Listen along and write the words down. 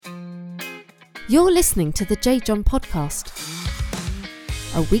You're listening to the J.John podcast,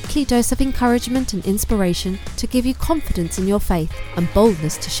 a weekly dose of encouragement and inspiration to give you confidence in your faith and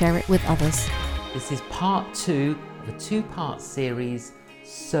boldness to share it with others. This is part 2 of a 2-part series,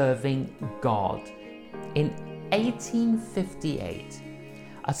 Serving God. In 1858,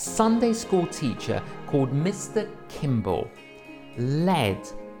 a Sunday school teacher called Mr. Kimball led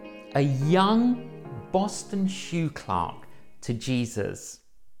a young Boston shoe clerk to Jesus.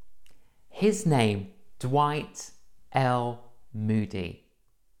 His name, Dwight L. Moody.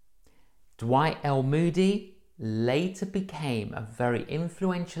 Dwight L. Moody later became a very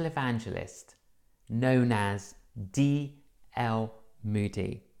influential evangelist known as D.L.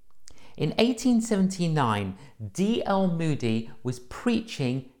 Moody. In 1879, D.L. Moody was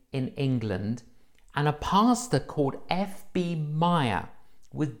preaching in England, and a pastor called F.B. Meyer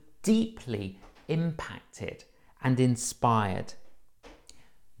was deeply impacted and inspired.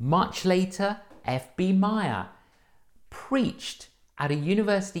 Much later, F.B. Meyer preached at a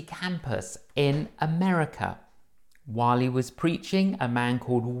university campus in America. While he was preaching, a man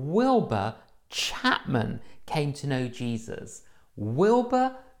called Wilbur Chapman came to know Jesus.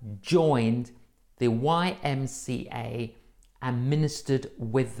 Wilbur joined the YMCA and ministered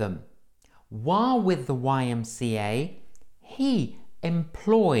with them. While with the YMCA, he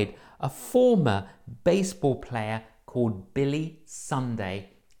employed a former baseball player called Billy Sunday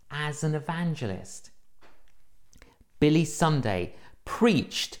as an evangelist. Billy Sunday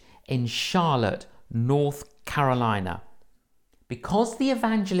preached in Charlotte, North Carolina. Because the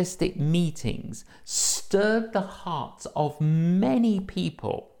evangelistic meetings stirred the hearts of many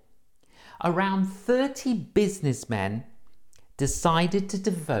people, around 30 businessmen decided to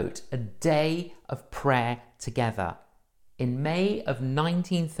devote a day of prayer together. In May of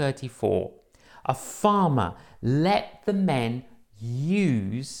 1934, a farmer let the men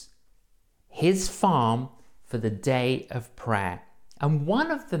use his farm for the day of prayer. And one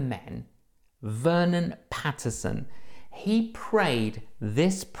of the men, Vernon Patterson, he prayed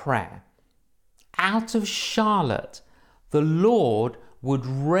this prayer: out of Charlotte, the Lord would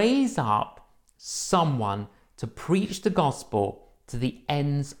raise up someone to preach the gospel to the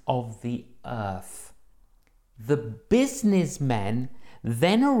ends of the earth. The businessmen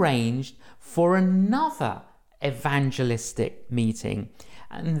then arranged for another evangelistic meeting,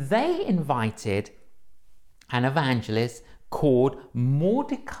 and they invited an evangelist called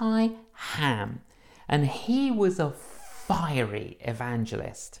Mordecai Ham, and he was a fiery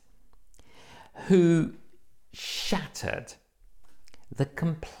evangelist who shattered the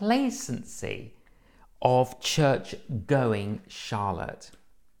complacency of church-going Charlotte.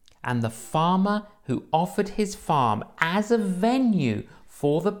 And the farmer who offered his farm as a venue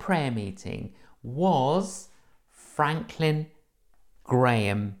for the prayer meeting was Franklin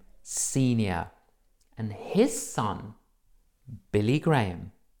Graham Sr. And his son, Billy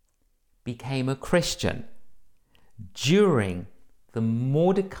Graham, became a Christian during the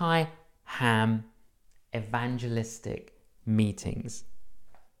Mordecai Ham evangelistic meetings.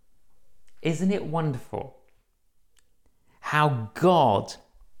 Isn't it wonderful how God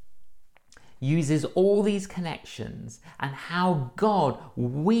uses all these connections and how God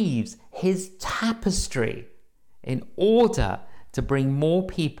weaves his tapestry in order to bring more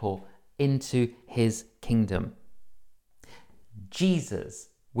people into his kingdom? Jesus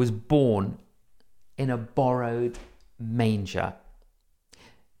was born in a borrowed manger.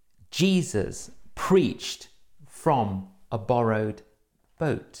 Jesus preached from a borrowed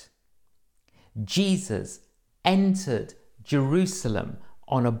boat. Jesus entered Jerusalem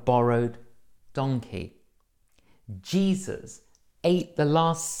on a borrowed donkey. Jesus ate the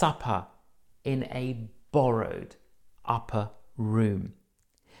Last Supper in a borrowed upper room.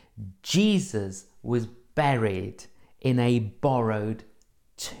 Jesus was buried in a borrowed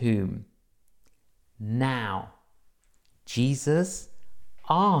tomb. Now, Jesus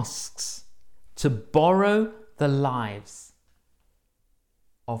asks to borrow the lives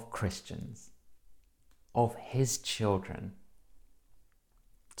of Christians, of his children,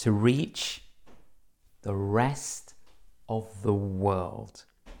 to reach the rest of the world.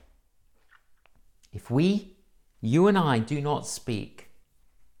 If you and I do not speak,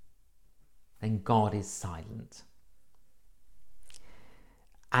 then God is silent.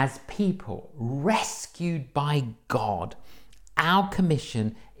 As people rescued by God, our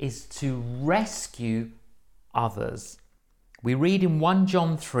commission is to rescue others. We read in 1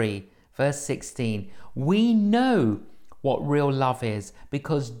 John 3, verse 16, we know what real love is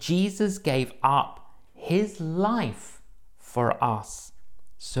because Jesus gave up his life for us.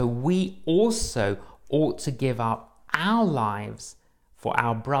 So we also ought to give up our lives for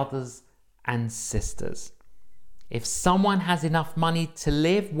our brothers and sisters. If someone has enough money to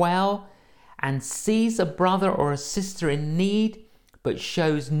live well and sees a brother or a sister in need but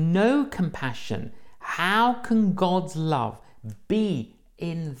shows no compassion, how can God's love be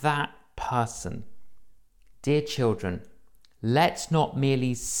in that person? Dear children, let's not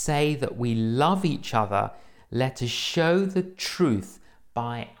merely say that we love each other. Let us show the truth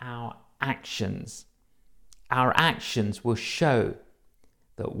by our actions. Our actions will show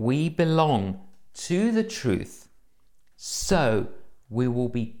that we belong to the truth, so we will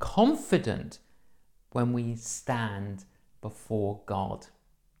be confident when we stand before God.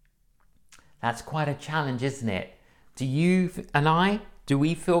 That's quite a challenge, isn't it? Do you and I, do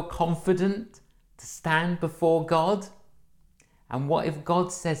we feel confident to stand before God? And what if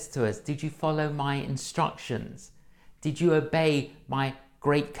God says to us, did you follow my instructions? Did you obey my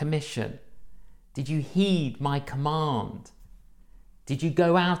great commission? Did you heed my command? Did you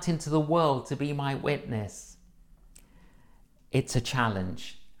go out into the world to be my witness? It's a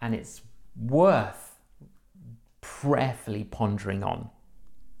challenge, and it's worth prayerfully pondering on.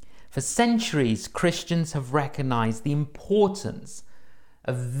 For centuries, Christians have recognized the importance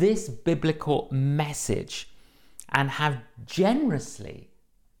of this biblical message and have generously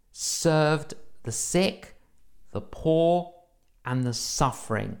served the sick, the poor, and the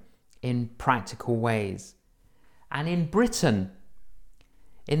suffering in practical ways. And in Britain,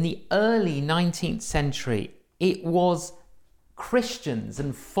 in the early 19th century, it was Christians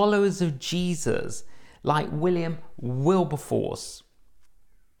and followers of Jesus like William Wilberforce,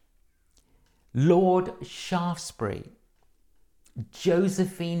 Lord Shaftesbury,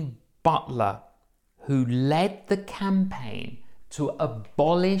 Josephine Butler, who led the campaign to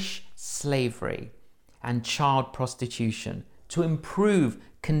abolish slavery and child prostitution, to improve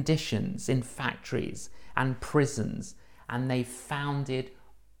conditions in factories and prisons, and they founded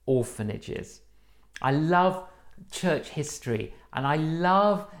orphanages. I love church history, and I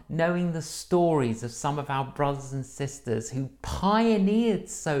love knowing the stories of some of our brothers and sisters who pioneered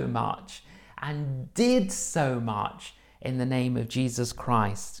so much and did so much in the name of Jesus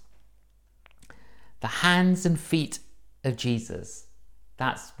Christ. The hands and feet of Jesus.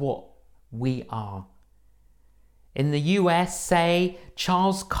 That's what we are. In the US, say,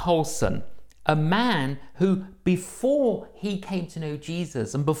 Charles Colson, a man who, before he came to know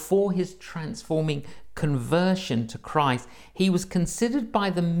Jesus and before his transforming conversion to Christ, he was considered by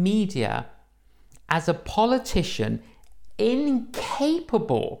the media as a politician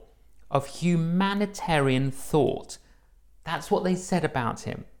incapable of humanitarian thought. That's what they said about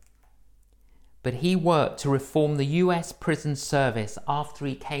him. But he worked to reform the US prison service after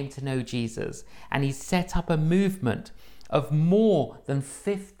he came to know Jesus, and he set up a movement of more than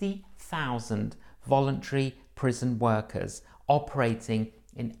 50,000 voluntary prison workers operating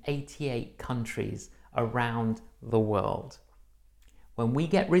in 88 countries around the world. When we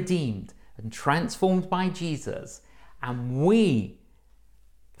get redeemed and transformed by Jesus and we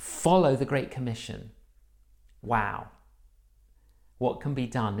follow the Great Commission, wow, what can be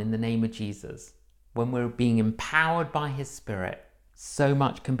done in the name of Jesus? When we're being empowered by his Spirit, so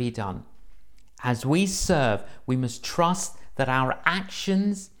much can be done. As we serve, we must trust that our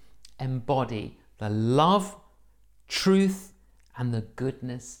actions embody the love, truth, and the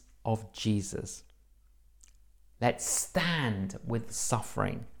goodness of Jesus. Let's stand with the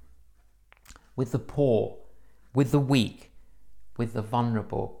suffering, with the poor, with the weak, with the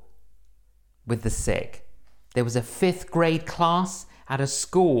vulnerable, with the sick. There was a 5th grade class at a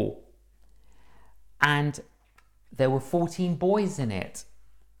school, and there were 14 boys in it.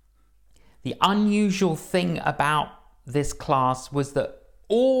 The unusual thing about this class was that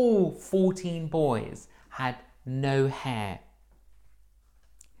all 14 boys had no hair.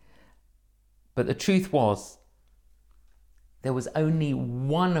 But the truth was, there was only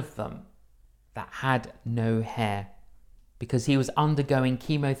one of them that had no hair, because he was undergoing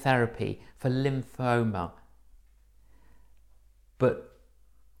chemotherapy for lymphoma.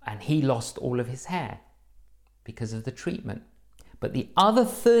 And he lost all of his hair because of the treatment. But the other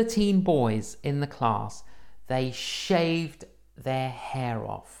 13 boys in the class, they shaved their hair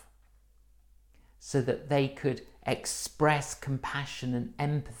off so that they could express compassion and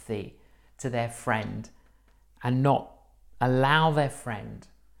empathy to their friend and not allow their friend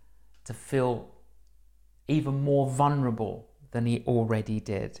to feel even more vulnerable than he already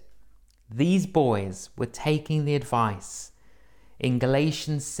did. These boys were taking the advice in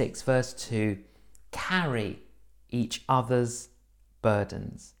Galatians 6 verse 2, carry each other's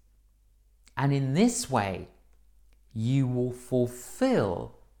burdens. And in this way, you will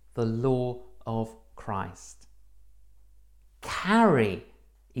fulfill the law of Christ. Carry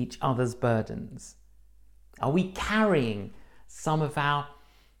each other's burdens? Are we carrying some of our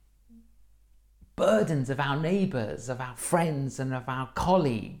burdens of our neighbours, of our friends and of our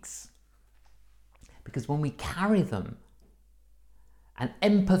colleagues? Because when we carry them and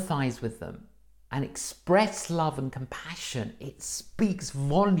empathise with them and express love and compassion, it speaks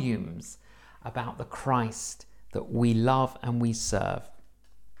volumes about the Christ that we love and we serve.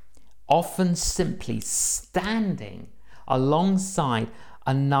 Often simply standing alongside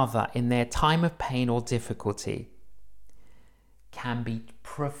another in their time of pain or difficulty can be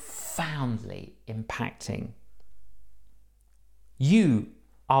profoundly impacting. You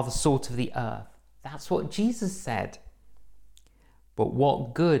are the salt of the earth. That's what Jesus said. But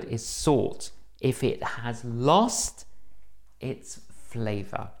what good is salt if it has lost its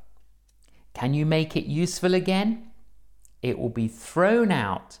flavour? Can you make it useful again? It will be thrown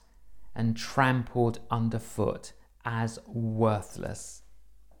out and trampled underfoot as worthless.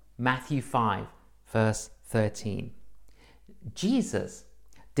 Matthew 5, verse 13. Jesus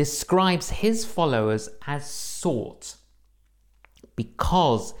describes his followers as salt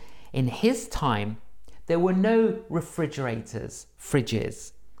because in his time there were no refrigerators,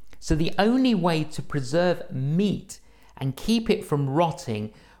 fridges. So the only way to preserve meat and keep it from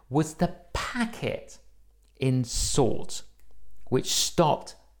rotting was to pack it in salt, which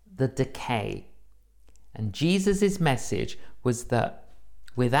stopped the decay. And Jesus' message was that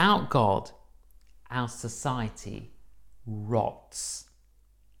without God, our society rots.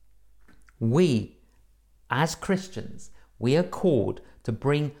 We, as Christians, we are called to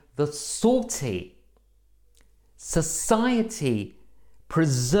bring the salty, society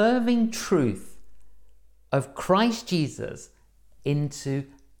preserving truth of Christ Jesus into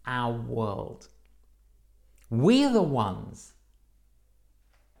our world. We are the ones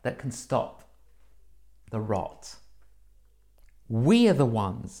that can stop the rot. We are the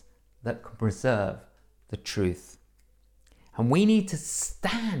ones that can preserve the truth. And we need to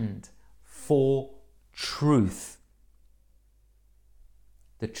stand for truth.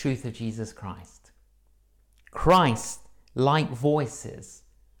 The truth of Jesus Christ. Christ-like voices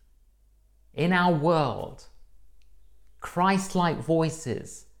in our world. Christ-like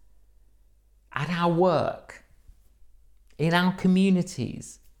voices at our work, in our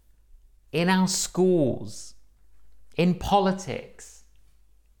communities, in our schools, in politics,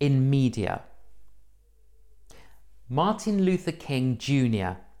 in media. Martin Luther King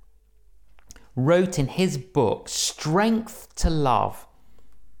Jr. wrote in his book, Strength to Love,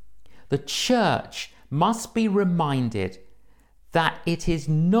 the church must be reminded that it is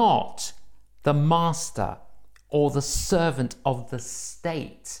not the master or the servant of the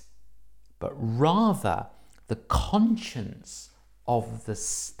state, but rather the conscience of the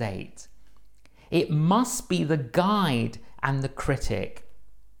state. It must be the guide and the critic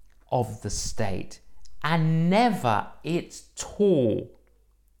of the state, and never its tool.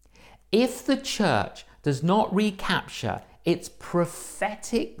 If the church does not recapture its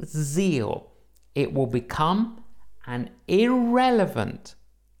prophetic zeal, it will become an irrelevant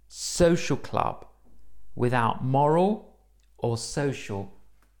social club without moral or social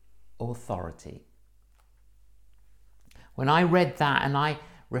authority. When I read that and I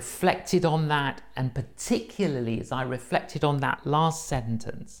reflected on that, and particularly as I reflected on that last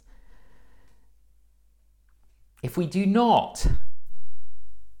sentence, if we do not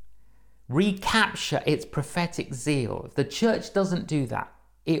recapture its prophetic zeal, if the church doesn't do that,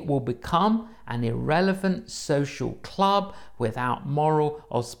 it will become an irrelevant social club without moral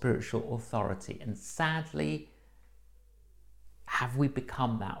or spiritual authority. And sadly, have we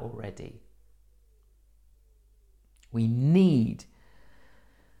become that already? We need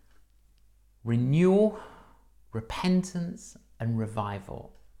renewal, repentance, and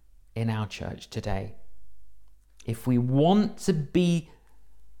revival in our church today. If we want to be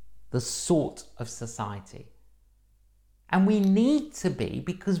the salt of society, and we need to be,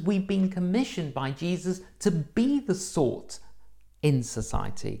 because we've been commissioned by Jesus to be the salt in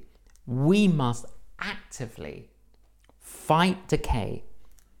society, we must actively fight decay,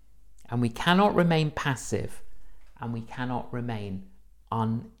 and we cannot remain passive, and we cannot remain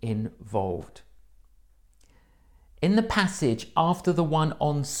uninvolved. In the passage after the one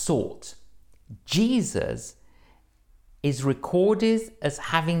on salt, Jesus is recorded as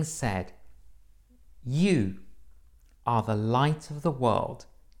having said, "You are the light of the world,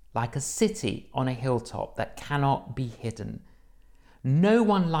 like a city on a hilltop that cannot be hidden. No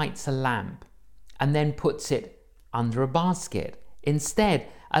one lights a lamp and then puts it under a basket.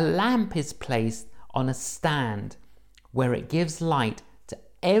 Instead, a lamp is placed on a stand where it gives light to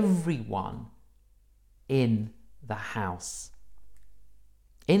everyone in the house."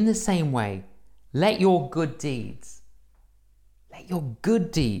 In the same way, let your good deeds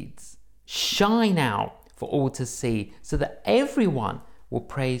shine out for all to see, so that everyone will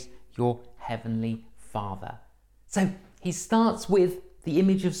praise your heavenly Father. So he starts with the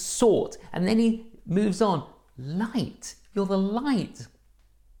image of salt, and then he moves on. Light. You're the light.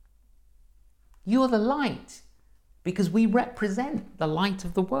 You're the light, because we represent the light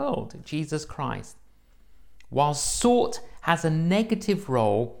of the world, Jesus Christ. While salt has a negative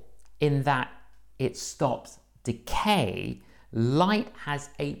role in that it stops decay, light has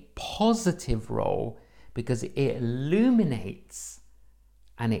a positive role because it illuminates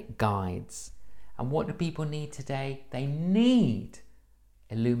and it guides. And what do people need today? They need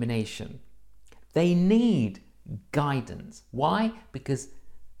illumination. They need guidance. Why? Because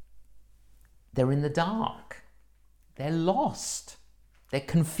they're in the dark. They're lost. They're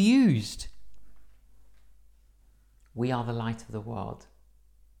confused. We are the light of the world.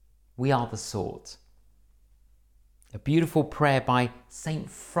 We are the salt. A beautiful prayer by St.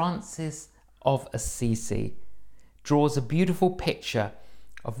 Francis of Assisi draws a beautiful picture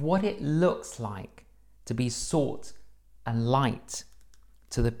of what it looks like to be salt and light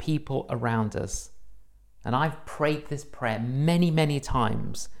to the people around us. And I've prayed this prayer many, many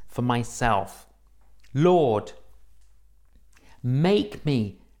times for myself. Lord, make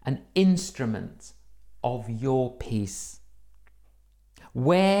me an instrument of your peace.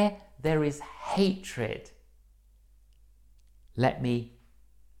 Where there is hatred, let me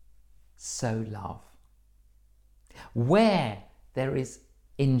sow love. Where there is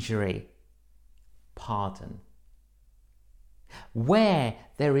injury, pardon. Where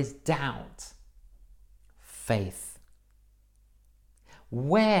there is doubt, faith.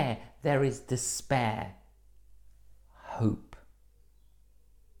 Where there is despair, hope.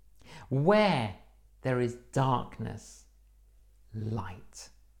 Where there is darkness, light.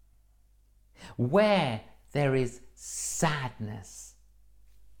 Where there is sadness,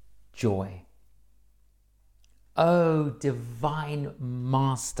 joy. O divine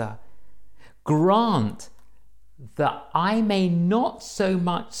Master, grant that I may not so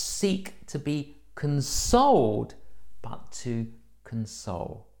much seek to be consoled, but to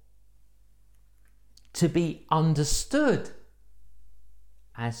console. To be understood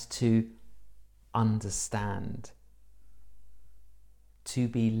as to understand. To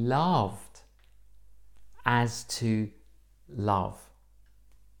be loved as to love.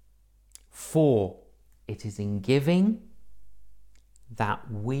 For it is in giving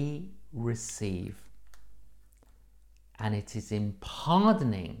that we receive, and it is in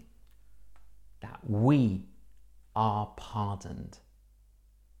pardoning that we are pardoned.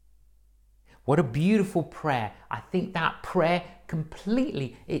 What a beautiful prayer. I think that prayer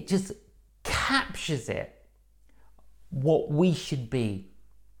completely, it just captures it, what we should be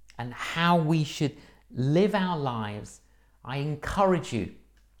and how we should live our lives. I encourage you,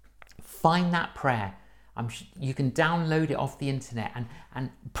 find that prayer. You can download it off the internet and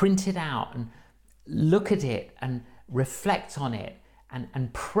print it out and look at it and reflect on it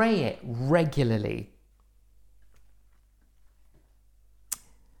and pray it regularly.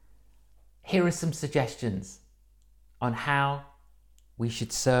 Here are some suggestions on how we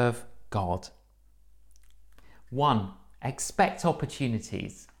should serve God. 1, expect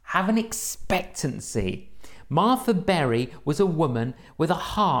opportunities. Have an expectancy. Martha Berry was a woman with a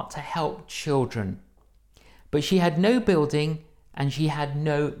heart to help children, but she had no building and she had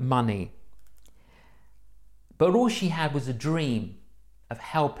no money. But all she had was a dream of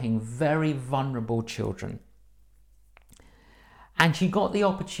helping very vulnerable children. And she got the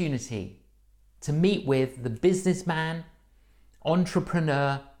opportunity to meet with the businessman,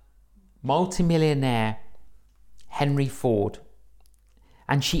 entrepreneur, multimillionaire, Henry Ford.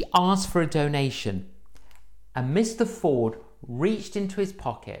 And she asked for a donation. And Mr. Ford reached into his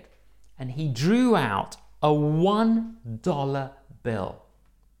pocket and he drew out a $1 bill.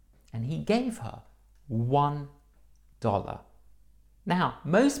 And he gave her $1. Now,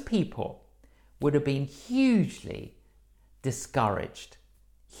 most people would have been hugely discouraged,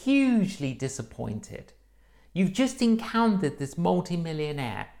 hugely disappointed. You've just encountered this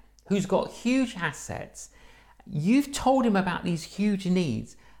multimillionaire who's got huge assets. You've told him about these huge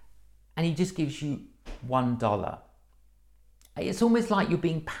needs and he just gives you $1. It's almost like you're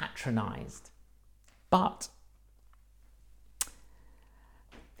being patronized. But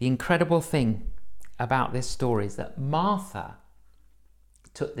the incredible thing about this story is that Martha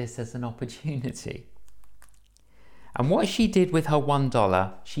took this as an opportunity. And what she did with her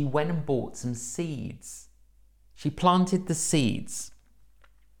 $1, she went and bought some seeds. She planted the seeds.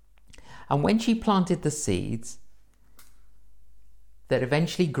 And when she planted the seeds, that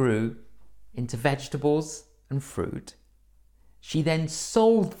eventually grew into vegetables and fruit. She then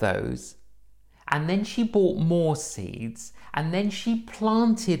sold those, and then she bought more seeds, and then she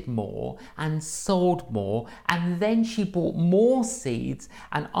planted more and sold more, and then she bought more seeds,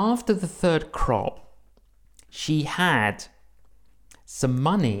 and after the third crop, she had some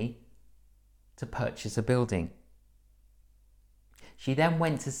money to purchase a building. She then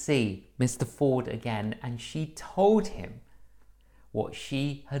went to see Mr. Ford again, and she told him what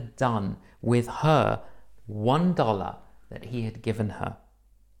she had done with her $1 that he had given her.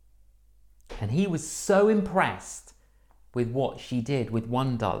 And he was so impressed with what she did with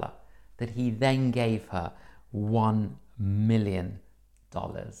 $1 that he then gave her $1 million.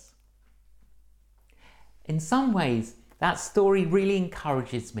 In some ways, that story really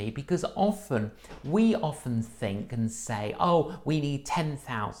encourages me, because we often think and say, oh, we need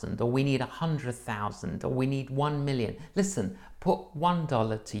 10,000 or we need 100,000 or we need 1 million. Listen, put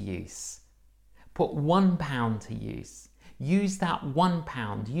 $1 to use. Put £1 to use. Use that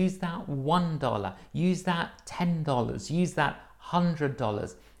 £1, use that $1, use that $10, use that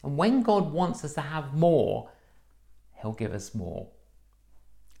 $100. And when God wants us to have more, He'll give us more.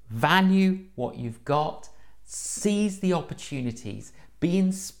 Value what you've got. Seize the opportunities. Be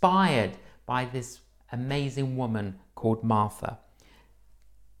inspired by this amazing woman called Martha.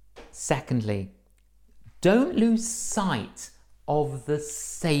 Secondly, don't lose sight of the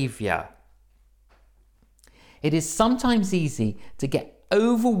Saviour. It is sometimes easy to get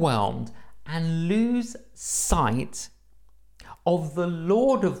overwhelmed and lose sight of the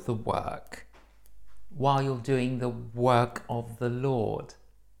Lord of the work while you're doing the work of the Lord.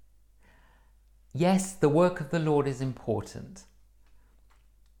 Yes, the work of the Lord is important,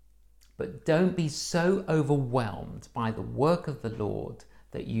 but don't be so overwhelmed by the work of the Lord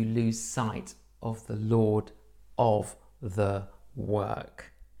that you lose sight of the Lord of the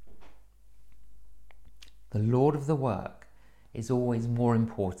work. The Lord of the work is always more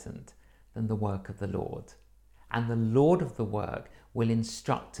important than the work of the Lord. And the Lord of the work will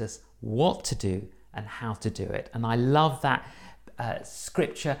instruct us what to do and how to do it. And I love that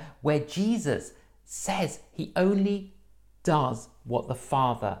scripture where Jesus says he only does what the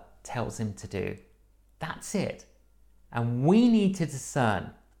Father tells him to do. That's it. And we need to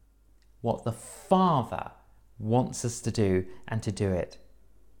discern what the Father wants us to do and to do it.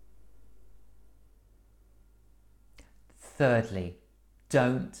 Thirdly,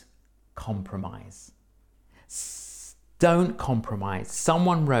 don't compromise. Don't compromise.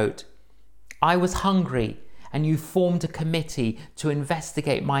 Someone wrote, I was hungry and you formed a committee to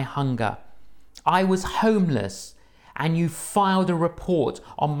investigate my hunger. I was homeless and you filed a report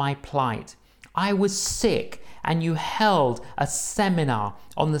on my plight. I was sick and you held a seminar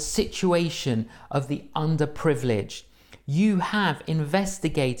on the situation of the underprivileged. You have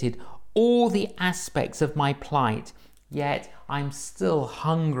investigated all the aspects of my plight, yet I'm still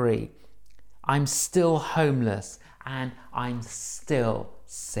hungry, I'm still homeless, and I'm still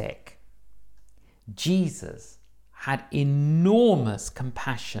sick. Jesus had enormous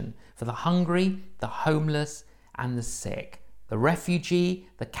compassion for the hungry, the homeless, and the sick, the refugee,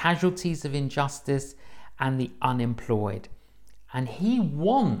 the casualties of injustice, and the unemployed. And he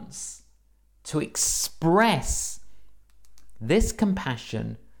wants to express this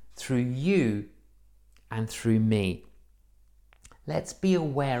compassion through you and through me. Let's be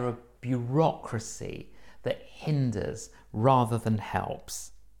aware of bureaucracy that hinders rather than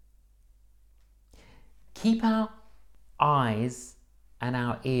helps. Keep our eyes and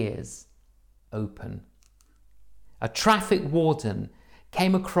our ears open. A traffic warden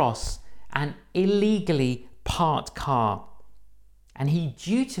came across an illegally parked car and he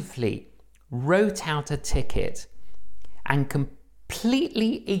dutifully wrote out a ticket and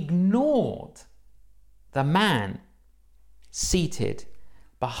completely ignored the man seated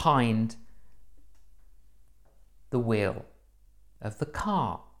behind the wheel of the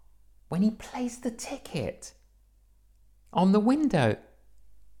car when he placed the ticket on the window.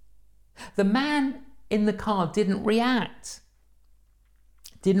 The man in the car didn't react,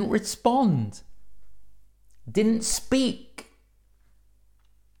 didn't respond, didn't speak.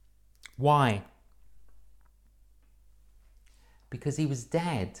 Why? Because he was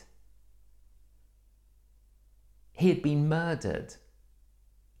dead. He had been murdered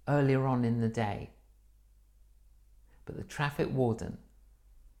earlier on in the day. But the traffic warden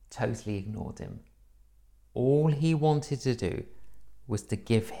totally ignored him. All he wanted to do was to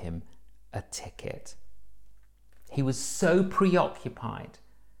give him a ticket. He was so preoccupied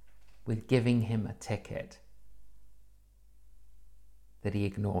with giving him a ticket that he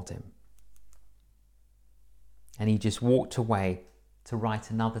ignored him. And he just walked away to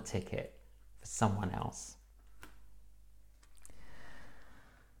write another ticket for someone else.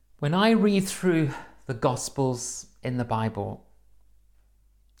 When I read through the Gospels in the Bible,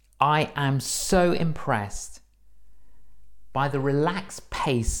 I am so impressed by the relaxed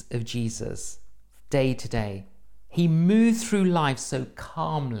pace of Jesus day to day. He moved through life so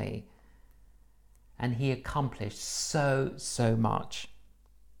calmly, and he accomplished so much.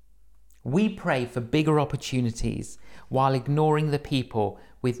 We pray for bigger opportunities while ignoring the people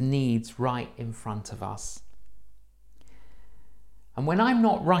with needs right in front of us. And when I'm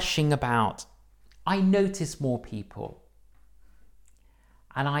not rushing about, I notice more people.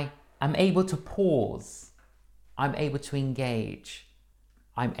 And I am able to pause. I'm able to engage.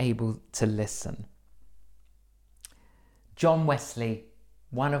 I'm able to listen. John Wesley,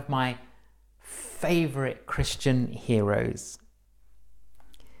 one of my favorite Christian heroes,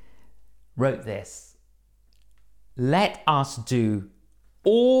 wrote this: "Let us do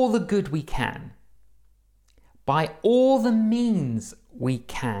all the good we can, by all the means we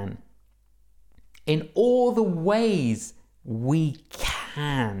can, in all the ways we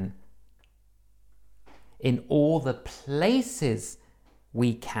can, in all the places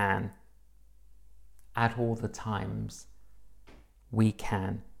we can, at all the times we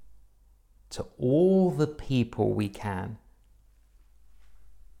can, to all the people we can,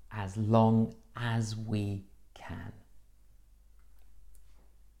 as long as we can."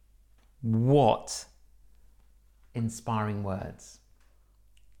 What inspiring words.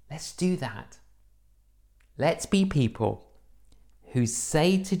 Let's do that. Let's be people who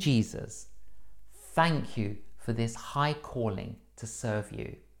say to Jesus, "Thank you for this high calling to serve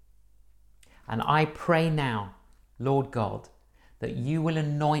you." And I pray now, Lord God, that you will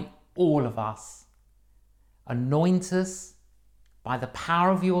anoint all of us. Anoint us by the power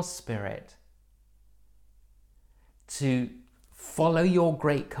of your Spirit to follow your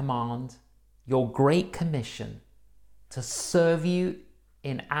great command, your great commission, to serve you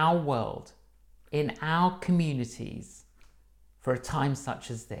in our world, in our communities, for a time such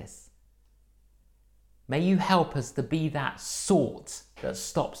as this. May you help us to be that salt that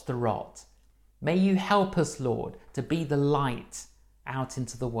stops the rot. May you help us, Lord, to be the light out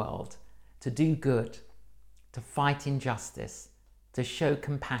into the world, to do good, to fight injustice, to show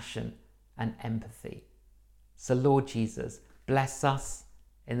compassion and empathy. So, Lord Jesus, bless us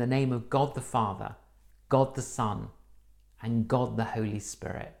in the name of God the Father, God the Son, and God the Holy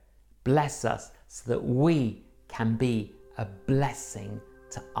Spirit. Bless us so that we can be a blessing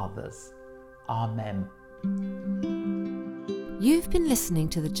to others. Amen. You've been listening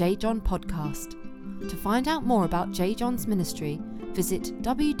to the J.John podcast. To find out more about J.John's ministry, visit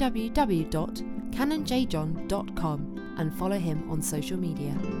www.canonjjohn.com and follow him on social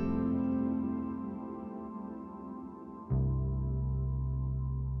media.